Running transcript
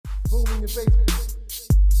Boom in your face.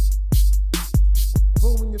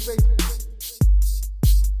 Boom in your face.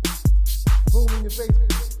 Boom in your face.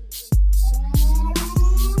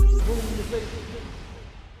 Boom in your face.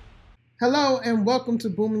 Hello and welcome to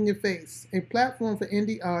Boom in Your Face, a platform for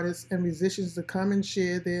indie artists and musicians to come and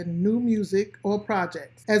share their new music or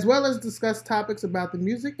projects, as well as discuss topics about the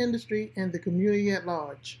music industry and the community at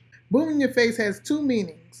large. Boom in Your Face has two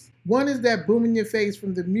meanings. One is that boom in your face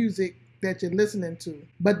from the music that you're listening to.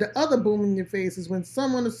 But the other boom in your face is when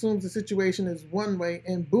someone assumes the situation is one way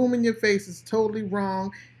and boom in your face is totally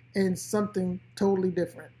wrong and something totally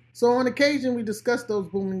different. So on occasion, we discuss those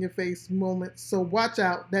boom in your face moments, so watch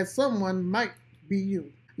out that someone might be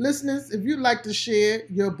you. Listeners, if you'd like to share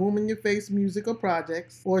your boom in your face music or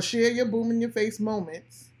projects, or share your boom in your face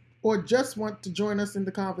moments, or just want to join us in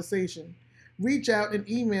the conversation, reach out and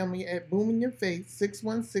email me at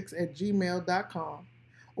boominyourface616@gmail.com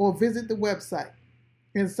or visit the website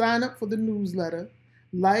and sign up for the newsletter,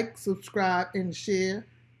 like, subscribe, and share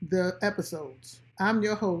the episodes. I'm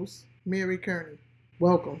your host, Mary Kearney.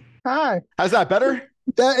 Welcome. Hi. How's that better?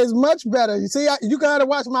 That is much better. You see, you got to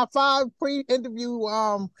watch my 5 pre-interview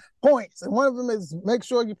points. And one of them is make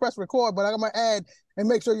sure you press record, but I'm going to add and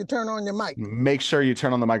make sure you turn on your mic. Make sure you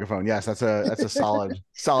turn on the microphone. Yes, that's a solid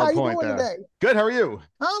point there. Today? Good. How are you?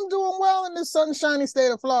 I'm doing well in this sunshiny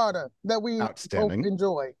state of Florida that we both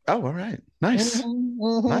enjoy. Oh, all right. Nice.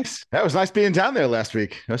 Mm-hmm. Nice. That was nice being down there last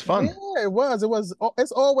week. It was fun. Yeah, it was.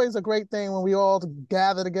 It's always a great thing when we all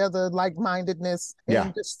gather together, like-mindedness,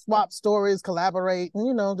 and just swap stories, collaborate,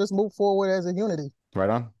 and, just move forward as a unity. Right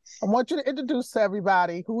on. I want you to introduce to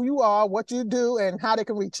everybody who you are, what you do, and how they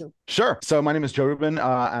can reach you. Sure. So my name is Rubin, and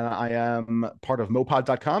I am part of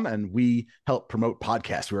mopod.com, and we help promote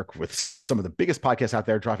podcasts. We work with some of the biggest podcasts out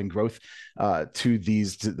there, driving growth to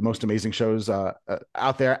the most amazing shows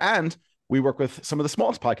out there. And we work with some of the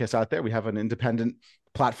smallest podcasts out there. We have an independent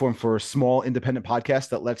platform for small independent podcasts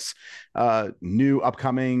that lets new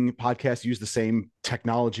upcoming podcasts use the same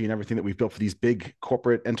technology and everything that we've built for these big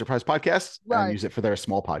corporate enterprise podcasts and use it for their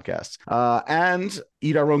small podcasts and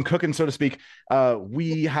eat our own cooking, so to speak.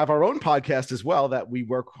 We have our own podcast as well that we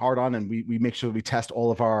work hard on, and we make sure we test all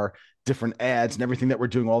of our different ads and everything that we're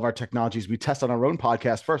doing, all of our technologies. We test on our own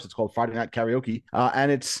podcast first. It's called Friday Night Karaoke,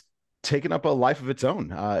 and it's taken up a life of its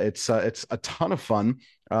own. It's a ton of fun.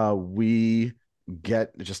 We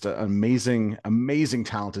get just amazing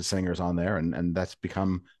talented singers on there, and that's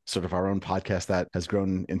become sort of our own podcast that has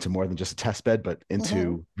grown into more than just a test bed, but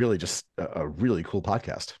into really just a really cool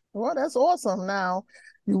podcast. Well, that's awesome. Now,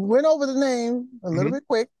 you went over the name a little bit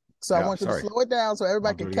quick, so I want you to slow it down so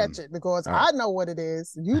everybody can catch it, because I know what it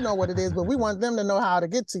is, you know what it is, but we want them to know how to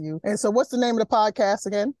get to you. And so what's the name of the podcast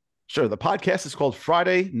again? Sure. The podcast is called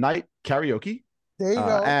Friday Night Karaoke. There you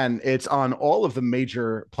go. And it's on all of the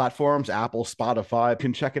major platforms, Apple, Spotify. You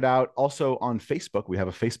can check it out. Also on Facebook, we have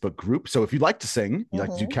a Facebook group. So if you'd like to sing, you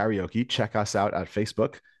like to do karaoke, check us out at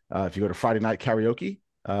Facebook. If you go to Friday Night Karaoke,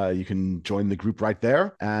 you can join the group right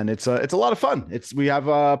there. And it's a lot of fun. We have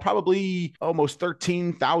probably almost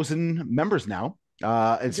 13,000 members now.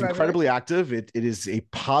 It's incredibly active. It is a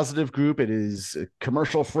positive group. It is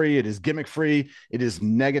commercial free. It is gimmick free. It is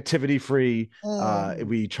negativity free.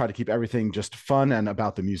 We try to keep everything just fun and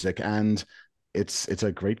about the music, and it's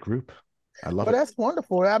a great group. I love it. That's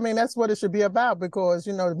wonderful. I mean, that's what it should be about, because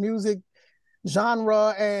the music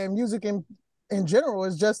genre and music in general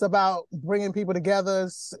is just about bringing people together,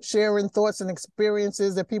 sharing thoughts and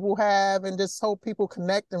experiences that people have, and just hope people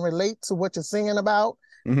connect and relate to what you're singing about.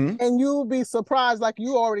 And you'll be surprised, like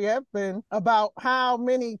you already have been, about how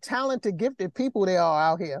many talented, gifted people there are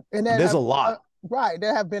out here. And there's a lot.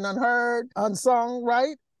 That have been unheard, unsung,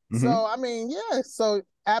 right? So, I mean, so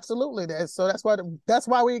absolutely. So that's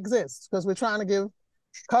why we exist, because we're trying to give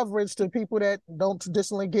coverage to people that don't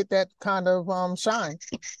traditionally get that kind of shine.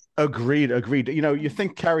 Agreed. You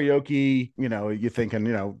think karaoke, you're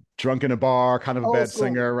thinking, drunk in a bar, kind of a bad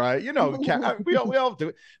singer, right? We all do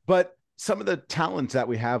it. But some of the talent that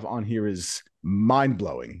we have on here is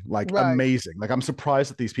mind-blowing, amazing. I'm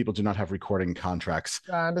surprised that these people do not have recording contracts.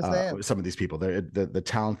 I understand. Some of these people, the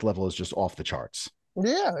talent level is just off the charts.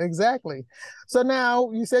 Yeah, exactly. So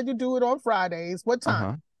now you said you do it on Fridays. What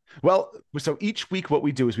time? Well, so each week what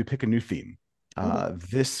we do is we pick a new theme.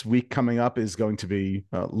 This week coming up is going to be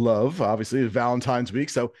love. Obviously, it's Valentine's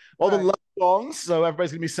week, so all the love songs. So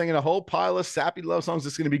everybody's gonna be singing a whole pile of sappy love songs.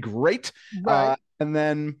 It's gonna be great. And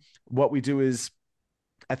then what we do is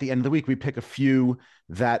at the end of the week we pick a few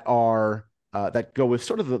that are that go with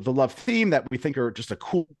sort of the love theme that we think are just a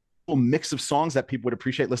cool mix of songs that people would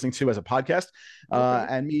appreciate listening to as a podcast.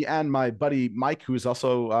 And me and my buddy Mike, who is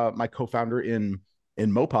also my co-founder in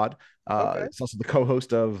in Mopod. Okay. It's also the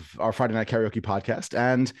co-host of our Friday Night Karaoke podcast,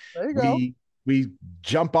 and There you go. we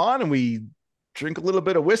jump on and we drink a little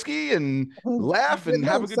bit of whiskey and laugh and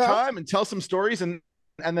have a good time and tell some stories and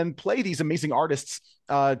then play these amazing artists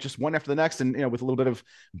just one after the next, and with a little bit of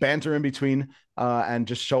banter in between, and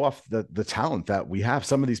just show off the talent that we have.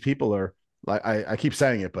 Some of these people are, like, I keep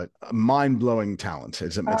saying it, but mind-blowing talent.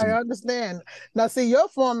 I understand. Now, see, your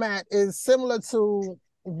format is similar to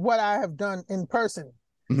what I have done in person.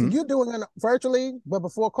 So you're doing it virtually, but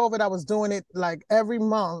before COVID, I was doing it like every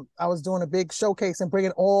month. I was doing a big showcase and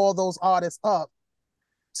bringing all those artists up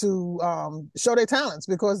to show their talents,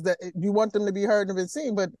 because you want them to be heard and be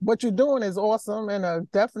seen. But what you're doing is awesome, and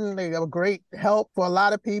definitely a great help for a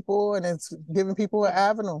lot of people, and it's giving people an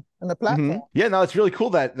avenue and a platform. Yeah, no, it's really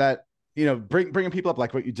cool that bringing people up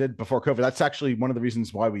like what you did before COVID. That's actually one of the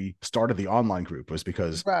reasons why we started the online group, was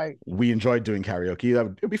because we enjoyed doing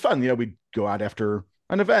karaoke. It'd be fun. We'd go out after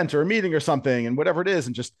an event or a meeting or something, and whatever it is,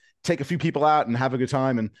 and just take a few people out and have a good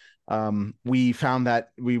time. And we found that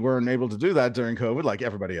we weren't able to do that during COVID like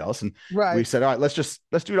everybody else. And we said, all right, let's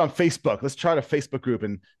do it on Facebook. Let's try a Facebook group.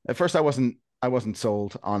 And at first I wasn't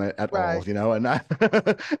sold on it at all, and I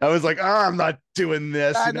was like, I'm not doing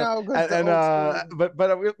this. But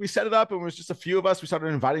we set it up, and it was just a few of us. We started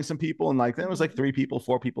inviting some people, and then it was like 3 people,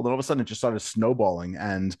 4 people. Then all of a sudden it just started snowballing,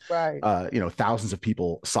 and thousands of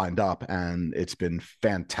people signed up, and it's been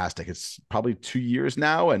fantastic. It's probably 2 years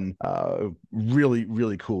now, and really,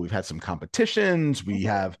 really cool. We've had some competitions. We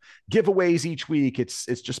have giveaways each week. It's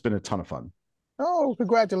just been a ton of fun. Oh,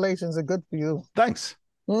 congratulations, and good for you. Thanks.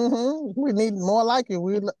 We need more like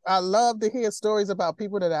you. I love to hear stories about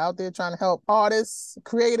people that are out there trying to help artists,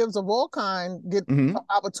 creatives of all kinds get an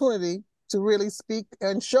opportunity to really speak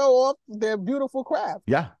and show off their beautiful craft.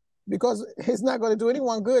 Yeah. Because it's not going to do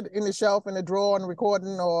anyone good in the shelf, in the drawer, and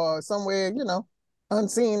recording, or somewhere,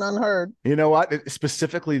 unseen, unheard. You know what?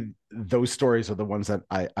 Specifically, those stories are the ones that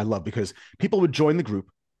I love, because people would join the group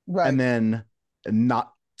and then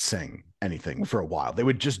not sing anything for a while. They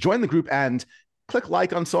would just join the group and click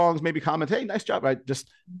like on songs, maybe comment, hey, nice job,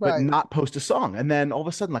 but not post a song. And then all of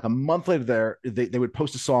a sudden, like a month later, they would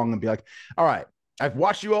post a song and be like, all right, I've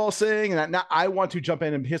watched you all sing, and now I want to jump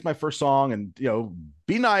in, and here's my first song, and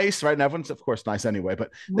be nice, right? And everyone's of course nice anyway,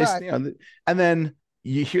 but and then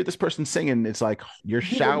you hear this person singing, it's like your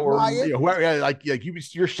shower,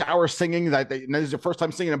 your shower singing, that this is your first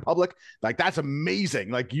time singing in public. Like, that's amazing.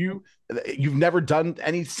 Like, you've never done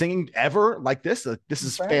any singing ever like this. This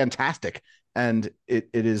is fantastic. And it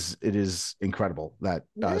is incredible that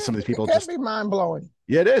some of these people can be mind-blowing.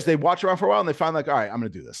 Yeah, it is. They watch around for a while, and they find like, all right, I'm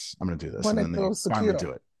going to do this. When and then they finally do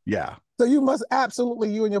it. Yeah. So you must absolutely,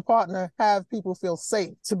 you and your partner, have people feel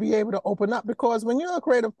safe to be able to open up, because when you're a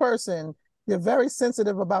creative person, you're very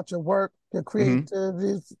sensitive about your work, your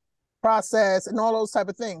creative process, and all those type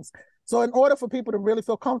of things. So in order for people to really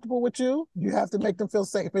feel comfortable with you, you have to make them feel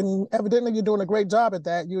safe. And evidently you're doing a great job at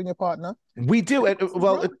that, you and your partner. We do. I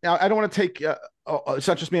don't want to take, it's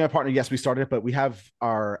not just me and my partner. Yes, we started it, but we have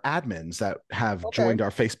our admins that have joined our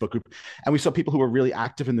Facebook group. And we saw people who were really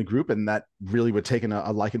active in the group and that really would take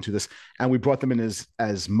a liking to this. And we brought them in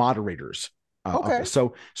as moderators.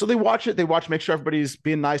 So they watch it. They watch, make sure everybody's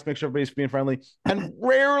being nice, make sure everybody's being friendly. And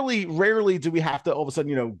rarely do we have to all of a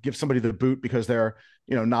sudden, give somebody the boot because they're,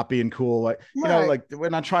 not being cool. Like, like we're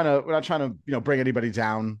not trying to, bring anybody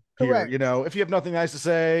down here. If you have nothing nice to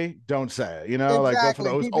say, don't say it. Like, go for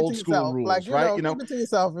those old school rules, right? Keep it to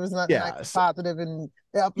yourself if it's not positive and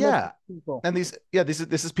people. And this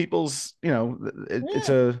is people's, it's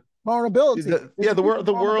a vulnerability.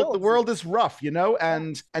 The world is rough,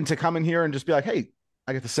 and to come in here and just be like, hey,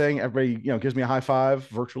 I get to sing, everybody, gives me a high five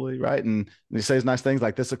virtually, right? And he says nice things,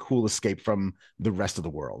 like, this is a cool escape from the rest of the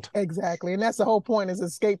world. Exactly. And that's the whole point, is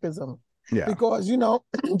escapism. Yeah. Because,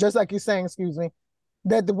 just like you're saying,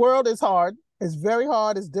 that the world is hard. It's very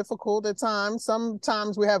hard. It's difficult at times.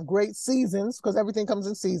 Sometimes we have great seasons, because everything comes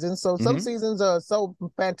in seasons. So some seasons are so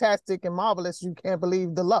fantastic and marvelous, you can't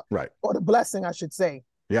believe the luck, right? Or the blessing, I should say.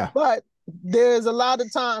 Yeah. But there's a lot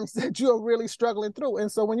of times that you're really struggling through. And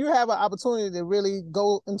so when you have an opportunity to really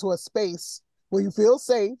go into a space where you feel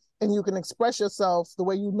safe and you can express yourself the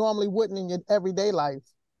way you normally wouldn't in your everyday life,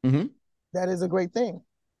 that is a great thing.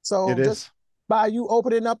 So just by you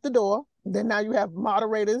opening up the door, then now you have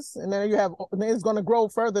moderators, and then it's going to grow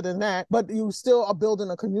further than that, but you still are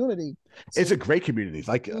building a community. It's a great community.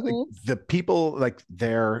 Like, the people, like,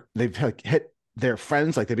 they've hit they're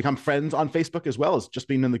friends, like they become friends on Facebook as well as just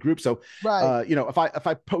being in the group. So, Right. you know, if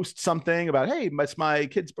I post something about, hey, it's my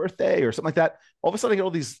kid's birthday or something like that, all of a sudden I get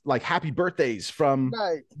all these like happy birthdays from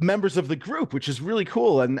Right. members of the group, which is really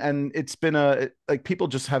cool. And it's been like people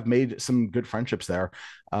just have made some good friendships there,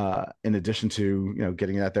 in addition to, you know,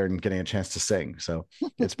 getting out there and getting a chance to sing. So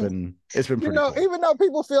it's been pretty cool. Even though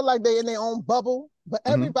people feel like they're in their own bubble, but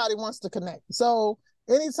everybody wants to connect. So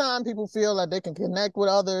anytime people feel like they can connect with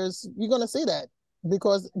others, you're going to see that,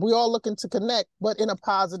 because we're all looking to connect, but in a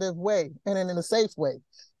positive way and in a safe way.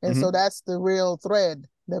 And so that's the real thread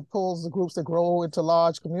that pulls the groups that grow into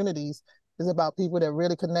large communities, is about people that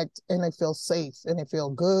really connect and they feel safe and they feel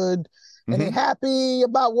good and they're happy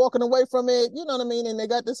about walking away from it. You know what I mean? And they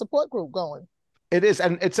got the support group going. It is,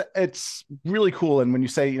 and it's really cool. And when you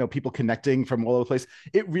say, you know, people connecting from all over the place,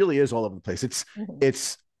 it really is all over the place.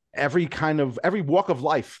 It's every walk of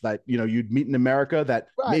life that, you know, you'd meet in America that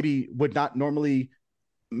maybe would not normally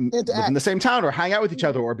live in the same town or hang out with each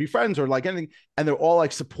other or be friends or like anything, and they're all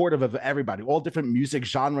like supportive of everybody, all different music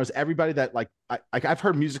genres, everybody that like I've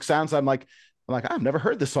heard music sounds. I'm like I've never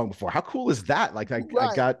heard this song before. How cool is that? Like I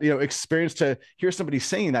got, you know, experience to hear somebody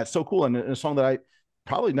singing that so cool, and a song that I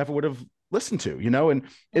probably never would have listened to, you know. And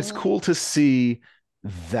it's cool to see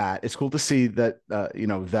that. It's cool to see that, you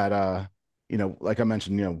know, that you know, like I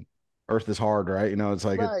mentioned, you know, Earth is hard, right? You know, it's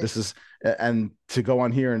like this is, and to go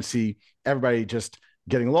on here and see everybody just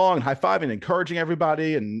getting along and high-fiving, encouraging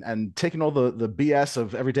everybody, and taking all the BS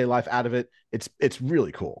of everyday life out of it. It's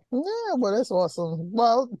really cool. Yeah, well, that's awesome.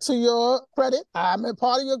 Well, to your credit, I'm a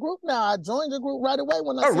part of your group now. I joined your group right away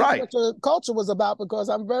when I saw what your culture was about, because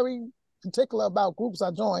I'm very particular about groups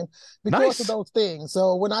I join because of those things.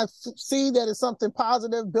 So when I see that it's something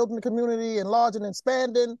positive, building the community, enlarging and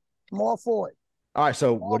expanding, I'm all for it. All right,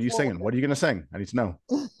 so what are you singing? What are you going to sing? I need to know.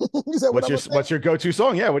 You said, what's your go-to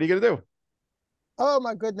song? Yeah, what are you going to do? Oh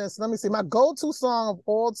my goodness, let me see. My go-to song of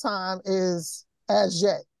all time is "As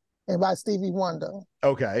Yet" and by Stevie Wonder.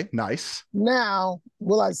 Okay, nice. Now,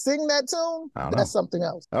 will I sing that tune? That's something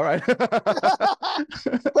else. All right.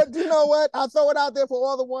 But you know what? I'll throw it out there for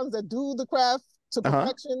all the ones that do the craft to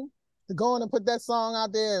perfection. To go in and put that song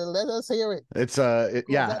out there and let us hear it. It's that's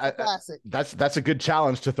a classic. That's a good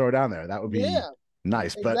challenge to throw down there. That would be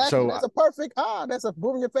nice. Exactly. But so that's a perfect that's a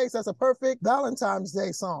boom in your face. That's a perfect Valentine's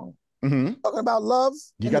Day song. Talking about love.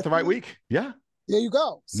 You got the right week. Yeah. There you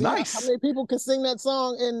go. See nice. How many people can sing that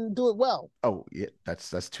song and do it well? Oh, yeah.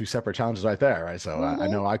 That's two separate challenges right there. Right. So I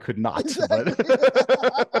know I could not. Exactly.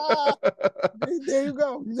 But... There you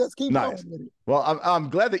go. You just keep going with it. Well, I'm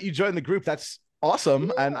glad that you joined the group. That's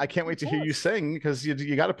awesome. And I can't wait to hear you sing, because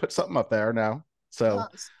you got to put something up there now. So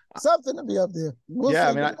something to be up there. We'll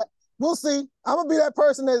see. We'll see. I'm gonna be that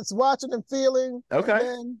person that's watching and feeling. Okay. And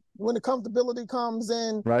then when the comfortability comes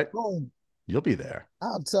in, boom, you'll be there.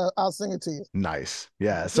 I'll sing it to you. Nice.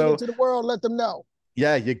 Yeah. So to the world, let them know.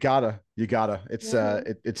 Yeah, you gotta. It's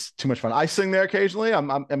it's too much fun. I sing there occasionally. I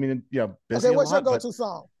mean, you know, busy. Okay, what's your go-to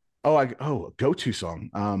song? Go-to song.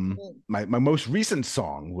 My most recent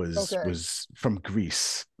song was from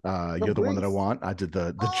Grease. You're the one that I want. I did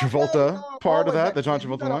the Travolta part of that, the John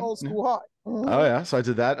Travolta one. Old school heart. Oh yeah, so I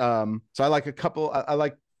did that. So I like a couple. I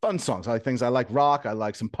like fun songs. I like things. I like rock. I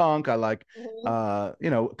like some punk. I like you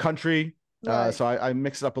know, country. So I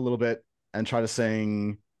mix it up a little bit and try to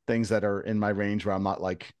sing things that are in my range where I'm not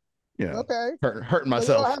like, you know, hurting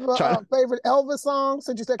myself. So you have a favorite Elvis song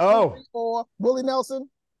since you said or Willie Nelson?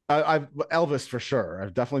 I've Elvis for sure.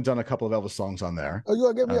 I've definitely done a couple of Elvis songs on there. Oh, you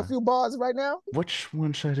want to give me a few bars right now? Which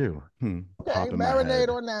one should I do? Okay, marinate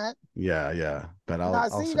on that. Yeah. But I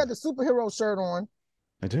see you got the superhero shirt on.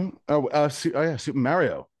 I do. Super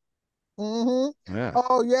Mario. Yeah.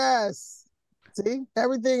 Oh yes. See,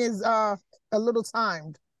 everything is a little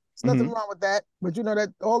timed. There's nothing wrong with that. But you know that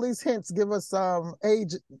all these hints give us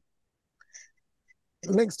age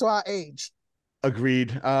links to our age.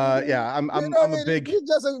 Agreed. Yeah, I'm a big. You're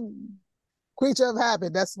just a creature of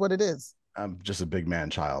habit. That's what it is. I'm just a big man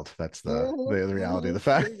child. That's the reality of the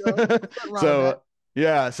fact. So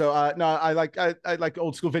yeah. So no, I like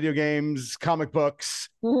old school video games, comic books,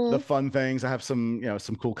 the fun things. I have some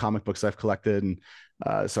cool comic books I've collected, and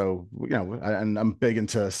so you know, and I'm big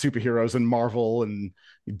into superheroes and Marvel and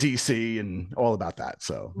DC and all about that.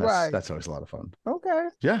 So that's always a lot of fun. Okay.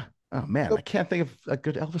 Yeah. Oh man, I can't think of a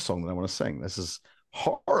good Elvis song that I want to sing. This is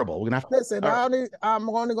horrible. We're gonna have to listen. I'm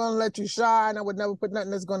only gonna let you shine. I would never put nothing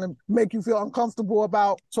that's gonna make you feel uncomfortable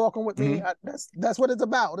about talking with me. That's what it's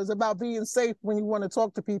about. It's about being safe when you want to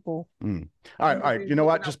talk to people. All right. You know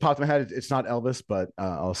what? Just popped in my head. It's not Elvis, but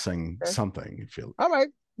I'll sing something. You feel all right?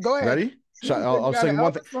 Go ahead. Ready? I'll sing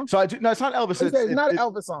one thing. So I do. No, it's not Elvis. It's not an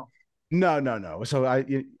Elvis song. No. So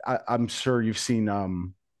I'm sure you've seen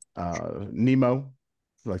Nemo,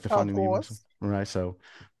 like the Of Finding Nemo song, course. right? So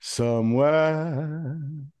somewhere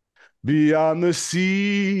beyond the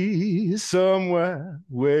sea, somewhere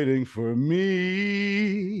waiting for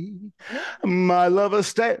me, my lover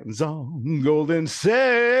stands on golden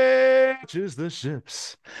sands, is the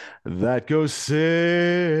ships that go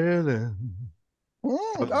sailing.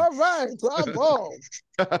 All right, bravo.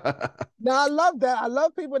 Now I love that. I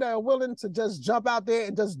love people that are willing to just jump out there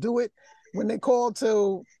and just do it when they call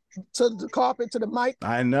to the carpet, to the mic.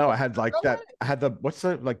 I know. I had like Go that. ahead. I had the what's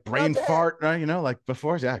the like Nod brain your head. fart, right? Like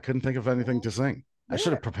before. Yeah, I couldn't think of anything to sing. I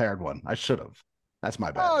should Yeah. have prepared one. I should have. That's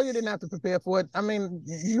my bad. Oh, you didn't have to prepare for it. I mean,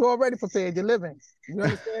 you already prepared. You're living. You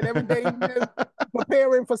understand? Every day you live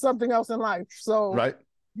preparing for something else in life. So, Right.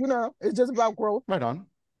 it's just about growth. Right on.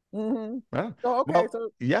 Mm-hmm. Right. So, okay. Well, So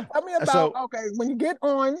yeah. tell me about, So, okay, when you get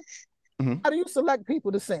on, mhm. how do you select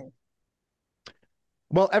people to sing?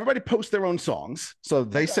 Well, everybody posts their own songs, so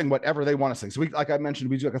they Okay. sing whatever they want to sing. So we, like I mentioned,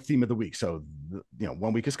 we do like a theme of the week. So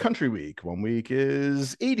 1 week is country week, 1 week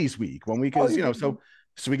is 80s week, 1 week Oh, is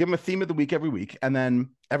so we give them a theme of the week every week, and then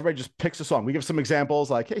everybody just picks a song. We give some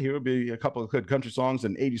examples, like, hey, here would be a couple of good country songs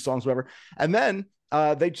and 80s songs, whatever, and then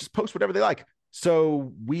they just post whatever they like.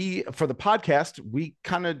 So for the podcast, we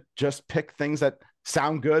kind of just pick things that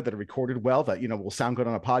sound good, that are recorded well, that will sound good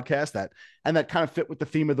on a podcast, that kind of fit with the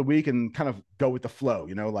theme of the week and kind of go with the flow.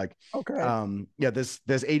 Like okay. there's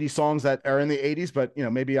 80 songs that are in the 80s, but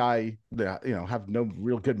maybe I have no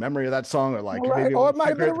real good memory of that song, or like Right. maybe it Or was it might too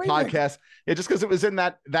have been great a at the remix. podcast. Just because it was in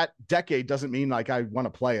that decade doesn't mean like I want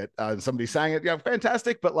to play it. Somebody sang it, yeah,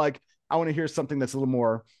 fantastic, but like I want to hear something that's a little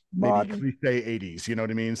more maybe Modern. cliche 80s, you know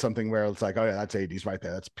what I mean? Something where it's like, oh yeah, that's 80s right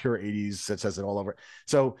there. That's pure 80s. It says it all over.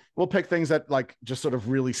 So we'll pick things that like just sort of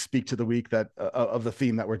really speak to the week that of the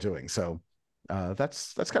theme that we're doing. So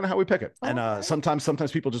that's kind of how we pick it. Okay. And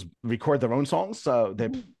sometimes people just record their own songs.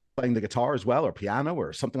 They're playing the guitar as well, or piano,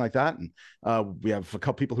 or something like that. And we have a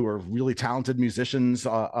couple people who are really talented musicians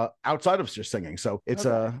outside of just singing. So it's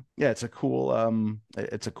it's a cool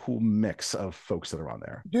mix of folks that are on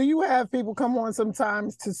there. Do you have people come on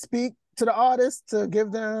sometimes to speak to the artists, to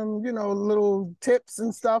give them, little tips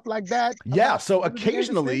and stuff like that? Yeah. So the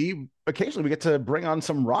industry? occasionally we get to bring on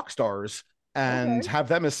some rock stars and have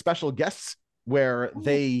them as special guests, where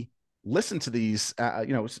they listen to these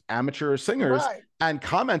amateur singers and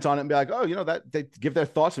comment on it and be like, oh, that they give their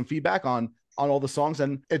thoughts and feedback on all the songs.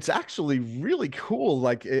 And it's actually really cool,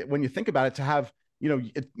 like when you think about it, to have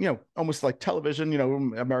almost like television,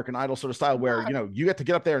 American Idol sort of style, where you get to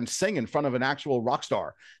get up there and sing in front of an actual rock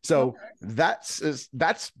star. So that's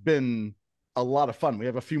been a lot of fun. We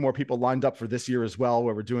have a few more people lined up for this year as well,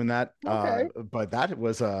 where we're doing that. But that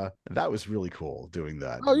was really cool doing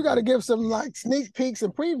that. Oh, you got to give some like sneak peeks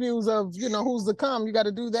and previews of who's to come. You got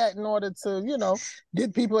to do that in order to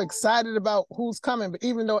get people excited about who's coming. But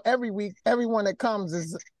even though every week everyone that comes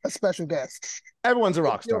is a special guest, everyone's a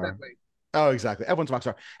rock star. Oh, exactly. Everyone's a rock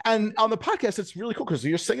star. And on the podcast, it's really cool because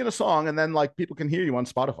you're singing a song and then like people can hear you on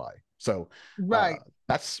Spotify. So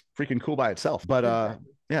that's freaking cool by itself. But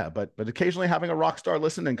but occasionally having a rock star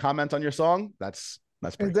listen and comment on your song, that's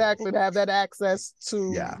exactly cool. To have that access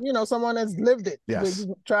to someone that's lived it. Yes.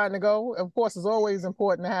 Trying to go. Of course, it's always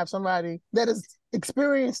important to have somebody that has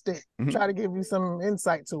experienced it. Try to give you some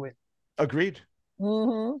insight to it. Agreed.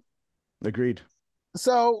 Agreed.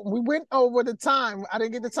 So we went over the time. I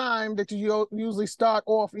didn't get the time that you usually start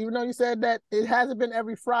off, even though you said that it hasn't been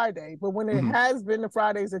every Friday. But when it has been the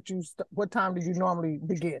Fridays that what time do you normally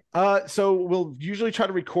begin? So we'll usually try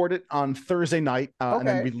to record it on Thursday night and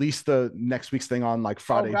then release the next week's thing on like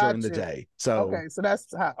Friday during the day. So so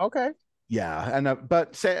that's how, yeah. And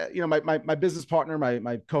but say my business partner,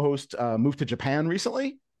 my co-host moved to Japan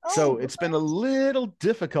recently. So it's been a little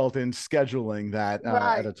difficult in scheduling that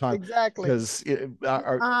at a time. Exactly. Because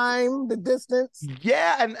our time, the distance.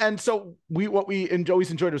 Yeah. And so what we always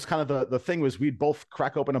enjoyed was kind of the thing was we'd both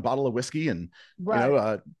crack open a bottle of whiskey and,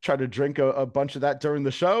 try to drink a bunch of that during the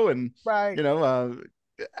show. And,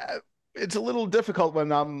 it's a little difficult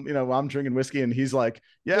when I'm drinking whiskey and he's like,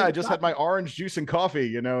 yeah, I just had my orange juice and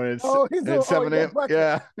coffee, and it's 7 a.m.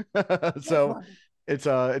 Yeah. So it's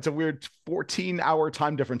a weird 14-hour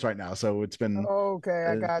time difference right now. So it's been I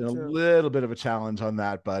got a little bit of a challenge on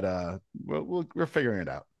that, but we're figuring it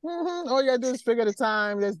out. All you gotta do is figure the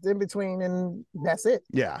time that's in between, and that's it.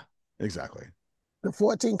 Yeah, exactly. The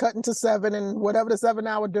 14 cutting to 7, and whatever the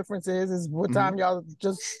 7-hour difference is what time y'all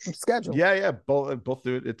just schedule. Yeah. Both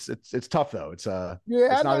do it. It's tough though. It's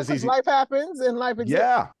it's not as easy. Life happens and life exists.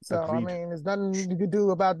 Yeah. So agreed. I mean, there's nothing you can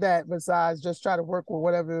do about that besides just try to work with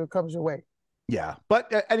whatever comes your way. Yeah, but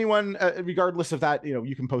anyone, regardless of that,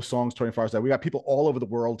 you can post songs 24 hours a day. We got people all over the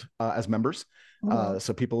world as members.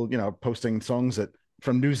 So people, posting songs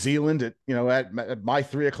from New Zealand at my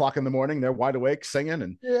 3 o'clock in the morning, they're wide awake singing,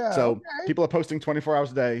 and Yeah. so Okay. people are posting 24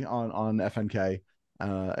 hours a day on FNK.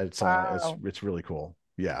 Wow. It's really cool.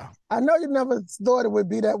 Yeah. I know you never thought it would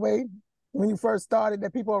be that way when you first started,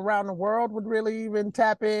 that people around the world would really even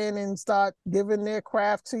tap in and start giving their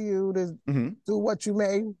craft to you to do what you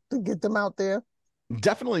may to get them out there.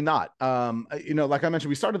 Definitely not. Like I mentioned,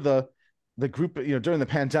 we started the group, during the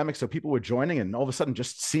pandemic, so people were joining, and all of a sudden,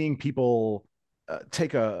 just seeing people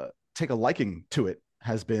take a liking to it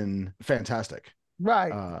has been fantastic.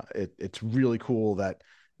 Right. It's really cool that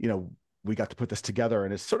we got to put this together,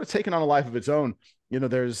 and it's sort of taken on a life of its own.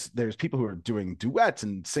 There's people who are doing duets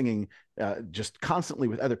and singing just constantly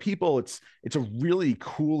with other people. It's a really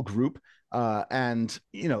cool group, and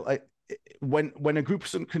when a group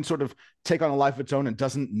can sort of take on a life of its own and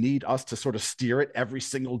doesn't need us to sort of steer it every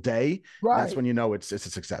single day, that's when it's a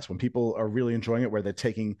success. When people are really enjoying it, where they're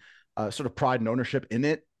taking sort of pride and ownership in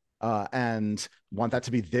it, and want that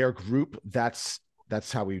to be their group, that's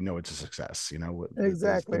how we know it's a success.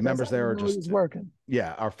 Exactly. The members there are just working.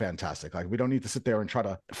 Yeah, are fantastic. Like, we don't need to sit there and try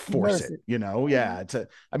to force it. Yeah.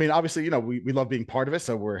 Obviously, we love being part of it,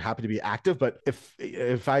 so we're happy to be active. But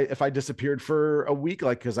if I disappeared for a week,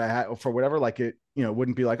 like, because I had, for whatever, like, it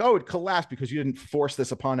wouldn't be like, oh, it collapsed because you didn't force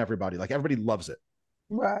this upon everybody. Like, everybody loves it.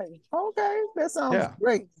 Right. Okay. That sounds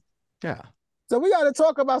great. Yeah. So we got to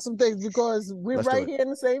talk about some things, because we're right here in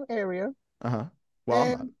the same area. Well,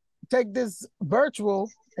 I'm not. Take this virtual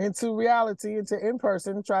into reality, into in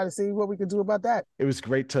person, try to see what we could do about that. It was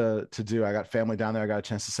great to do. I got family down there. I got a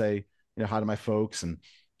chance to say hi to my folks, and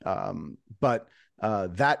but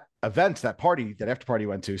that event, that party, that after party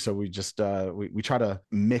went to, so we just we try to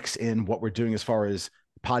mix in what we're doing as far as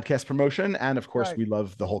podcast promotion, and of course we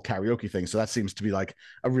love the whole karaoke thing, so that seems to be like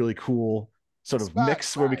a really cool sort of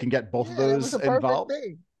mix where we can get both of those involved.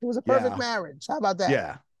 It was a perfect marriage. How about that?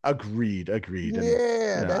 Yeah. Agreed.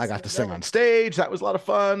 Yeah, and I got to sing on stage. That was a lot of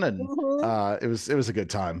fun, and it was a good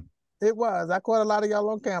time. It was. I caught a lot of y'all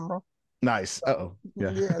on camera. Nice. So,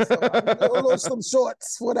 yeah. So some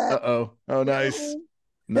shorts for that. Oh, nice.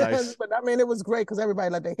 Nice. But I mean, it was great because everybody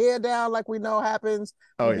let their hair down, like we know happens.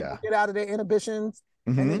 Oh yeah. Get out of their inhibitions,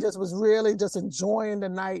 and they just was really just enjoying the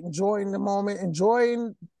night, enjoying the moment,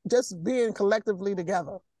 enjoying just being collectively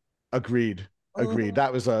together. Agreed.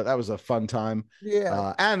 That was a fun time.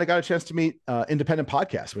 Yeah. And I got a chance to meet independent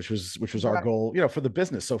podcasts, which was our goal, for the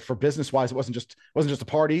business. So for business wise, it wasn't just a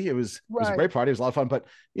party. It was a great party. It was a lot of fun, but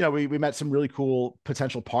we met some really cool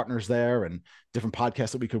potential partners there, and different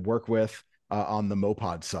podcasts that we could work with on the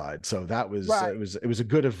Mopod side. So that was it was a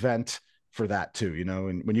good event for that too,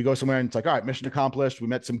 and when you go somewhere and it's like, all right, mission accomplished, we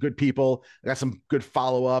met some good people, I got some good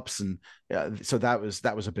follow-ups, and so that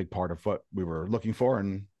was a big part of what we were looking for,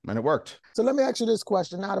 and it worked. So let me ask you this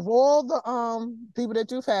question: out of all the people that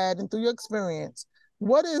you've had and through your experience,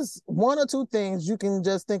 what is one or two things you can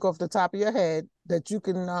just think off the top of your head that you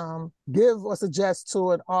can give or suggest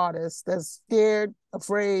to an artist that's scared,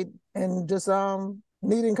 afraid, and just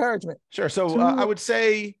need encouragement? Sure. So I would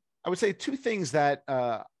say two things that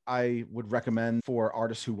I would recommend for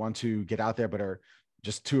artists who want to get out there but are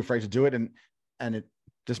just too afraid to do it. And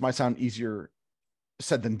this might sound easier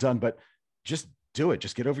said than done, but just do it.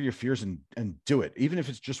 Just get over your fears and do it. Even if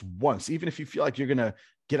it's just once, even if you feel like you're going to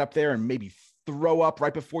get up there and maybe throw up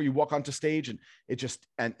right before you walk onto stage, and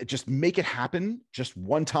just make it happen just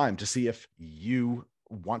one time to see if you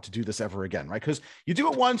want to do this ever again, right? Because you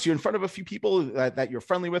do it once, you're in front of a few people that you're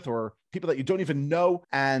friendly with, or people that you don't even know,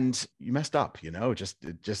 and you messed up,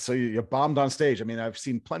 just so you're bombed on stage. I mean, I've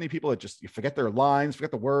seen plenty of people that just, you forget their lines,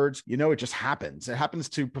 forget the words, it just happens. It happens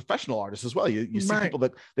to professional artists as well. You see people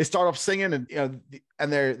that they start off singing, and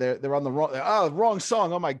and they're on the wrong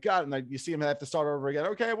song. Oh my God. And you see them have to start over again.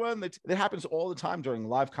 Okay. Well, it happens all the time during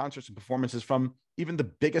live concerts and performances from even the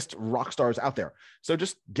biggest rock stars out there. So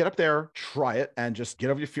just get up there, try it, and just get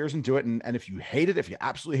over your fears and do it. And if you hate it, if you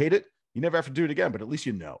absolutely hate it, you never have to do it again, but at least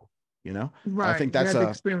Right. I think that's the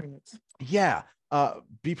experience. Yeah.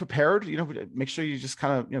 Be prepared, make sure you just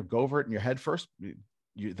kind of, go over it in your head first,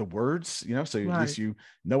 the words, so at least you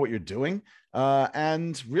know what you're doing.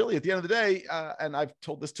 And really at the end of the day, and I've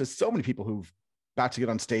told this to so many people who've about to get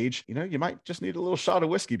on stage, you might just need a little shot of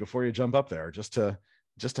whiskey before you jump up there, just to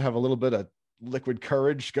have a little bit of liquid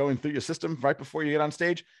courage going through your system right before you get on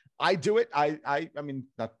stage. I do it. I mean,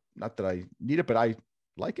 not that I need it, but I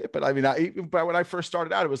like it, but I mean, but when I first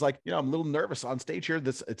started out, it was like, I'm a little nervous on stage here.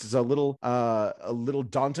 It's a little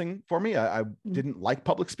daunting for me. I didn't like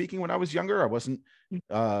public speaking when I was younger. I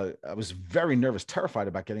was very nervous, terrified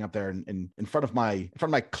about getting up there in front of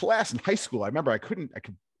my class in high school. I remember I could,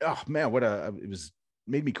 oh man, it was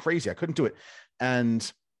made me crazy. I couldn't do it.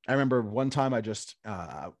 And I remember one time I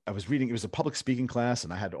was reading, it was a public speaking class,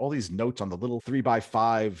 and I had all these notes on the little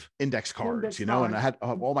 3x5 index cards, and I had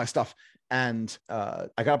all my stuff. And I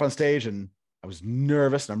got up on stage and I was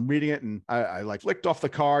nervous, and I'm reading it, and I like flicked off the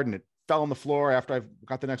card and it fell on the floor after I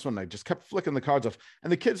got the next one. And I just kept flicking the cards off,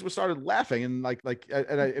 and the kids started laughing, and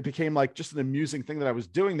it became like just an amusing thing that I was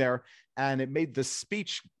doing there. And it made the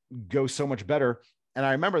speech go so much better. And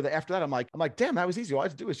I remember that after that, I'm like, damn, that was easy. All I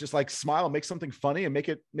had to do is just like smile, make something funny, and make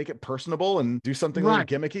it personable, and do something a little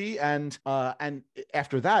gimmicky. And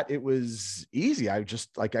after that, it was easy. I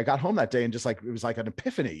just I got home that day, and just it was like an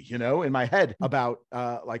epiphany, in my head about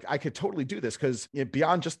I could totally do this, because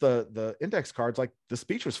beyond just the index cards, the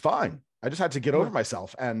speech was fine. I just had to get over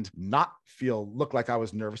myself and not look like I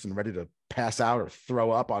was nervous and ready to pass out or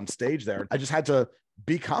throw up on stage there. I just had to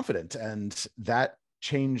be confident, and that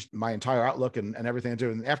changed my entire outlook and everything I do.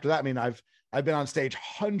 And after that, I mean, I've been on stage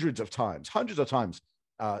hundreds of times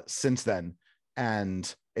since then.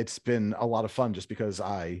 And it's been a lot of fun, just because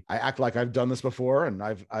I act like I've done this before, and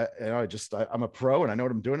I'm a pro, and I know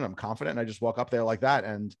what I'm doing, and I'm confident, and I just walk up there like that,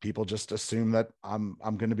 and people just assume that I'm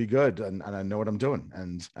going to be good, and I know what I'm doing.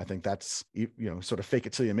 And I think that's, sort of fake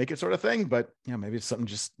it till you make it sort of thing. But maybe it's something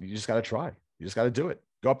you just got to try. You just got to do it.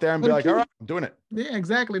 Go up there and be like, all right, I'm doing it. Yeah,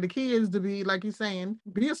 exactly. The key is to be, like you're saying,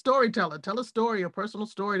 be a storyteller. Tell a story, a personal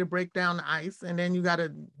story to break down the ice. And then you got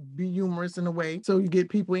to be humorous in a way so you get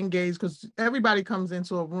people engaged, because everybody comes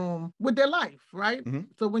into a room with their life, right? Mm-hmm.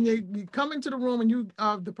 So when you come into the room and you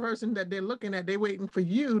are the person that they're looking at, they're waiting for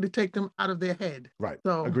you to take them out of their head. Right.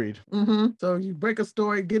 So agreed. Mm-hmm. So you break a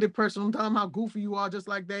story, get it personal, tell them how goofy you are, just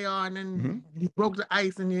like they are. And then you broke the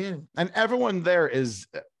ice and you're in. And everyone there is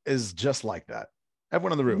just like that.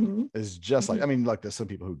 Everyone in the room is just like, I mean, there's some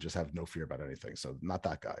people who just have no fear about anything. So not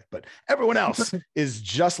that guy, but everyone else is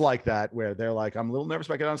just like that, where they're like, I'm a little nervous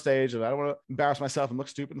about getting on stage, and I don't want to embarrass myself and look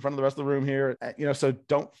stupid in front of the rest of the room here. So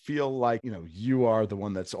don't feel like, you are the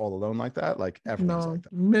one that's all alone like that. Like, everyone's like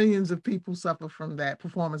that. Millions of people suffer from that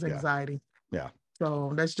performance anxiety. Yeah.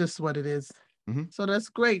 So that's just what it is. Mm-hmm. So that's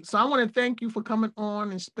great. So I want to thank you for coming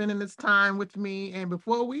on and spending this time with me. And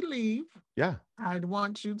before we leave, I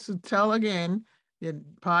want you to tell again your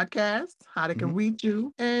podcast, how they can reach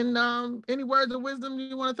you, and any words of wisdom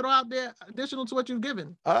you want to throw out there additional to what you've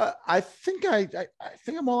given. I think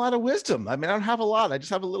I'm all out of wisdom. I mean, I don't have a lot. I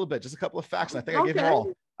just have a little bit, just a couple of facts. And I think I gave you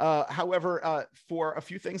all. However, for a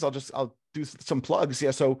few things, I'll do some plugs.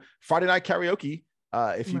 Yeah. So Friday Night Karaoke.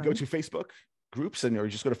 If you go to Facebook groups, or you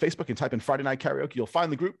just go to Facebook and type in Friday Night Karaoke, you'll find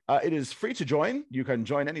the group. It is free to join. You can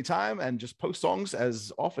join anytime and just post songs as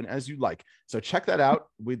often as you like. So check that out.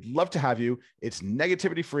 We'd love to have you. It's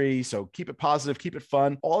negativity free. So keep it positive, keep it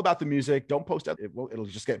fun, all about the music. Don't post it. It'll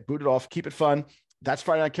just get booted off. Keep it fun. That's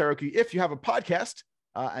Friday Night Karaoke. If you have a podcast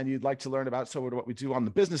and you'd like to learn about some of what we do on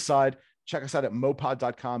the business side, check us out at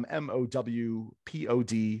mopod.com,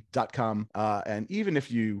 MOWPOD.com. And even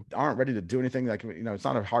if you aren't ready to do anything, it's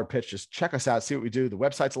not a hard pitch, just check us out, see what we do. The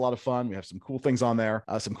website's a lot of fun. We have some cool things on there,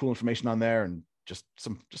 some cool information on there, and just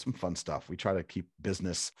some fun stuff. We try to keep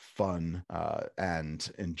business fun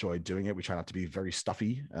and enjoy doing it. We try not to be very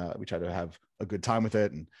stuffy. We try to have a good time with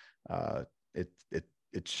it. And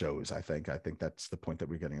it shows, I think that's the point that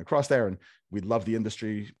we're getting across there. And we love the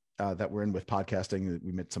industry that we're in with podcasting.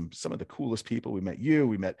 We met some of the coolest people. We met you.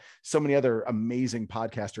 We met so many other amazing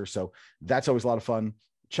podcasters. So that's always a lot of fun.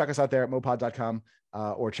 Check us out there at mopod.com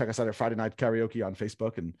or check us out at Friday Night Karaoke on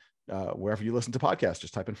Facebook, and wherever you listen to podcasts,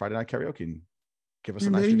 just type in Friday Night Karaoke and give us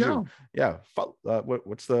a nice review. Yeah. What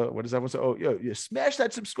is that? Smash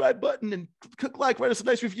that subscribe button and click like, write us a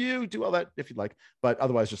nice review, do all that if you'd like. But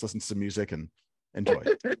otherwise, just listen to some music and enjoy.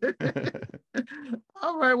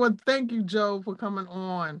 All right. Well, thank you, Joe, for coming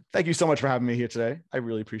on. Thank you so much for having me here today. I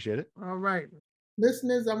really appreciate it. All right.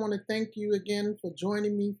 Listeners, I want to thank you again for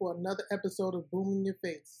joining me for another episode of Boom in Your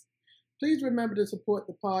Face. Please remember to support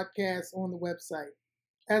the podcast on the website.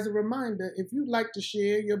 As a reminder, if you'd like to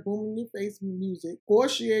share your Boom in Your Face music or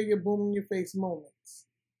share your Boom in Your Face moments,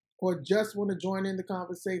 or just want to join in the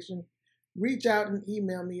conversation, reach out and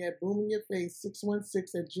email me at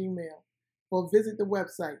boominyourface616@gmail.com. or visit the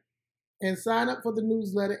website and sign up for the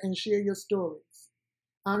newsletter and share your stories.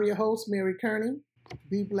 I'm your host, Mary Kearney.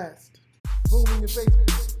 Be blessed. Boom in your face.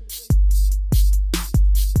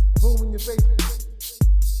 Boom in your face.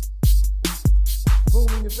 Boom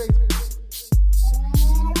in your face.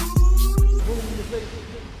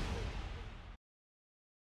 Peace.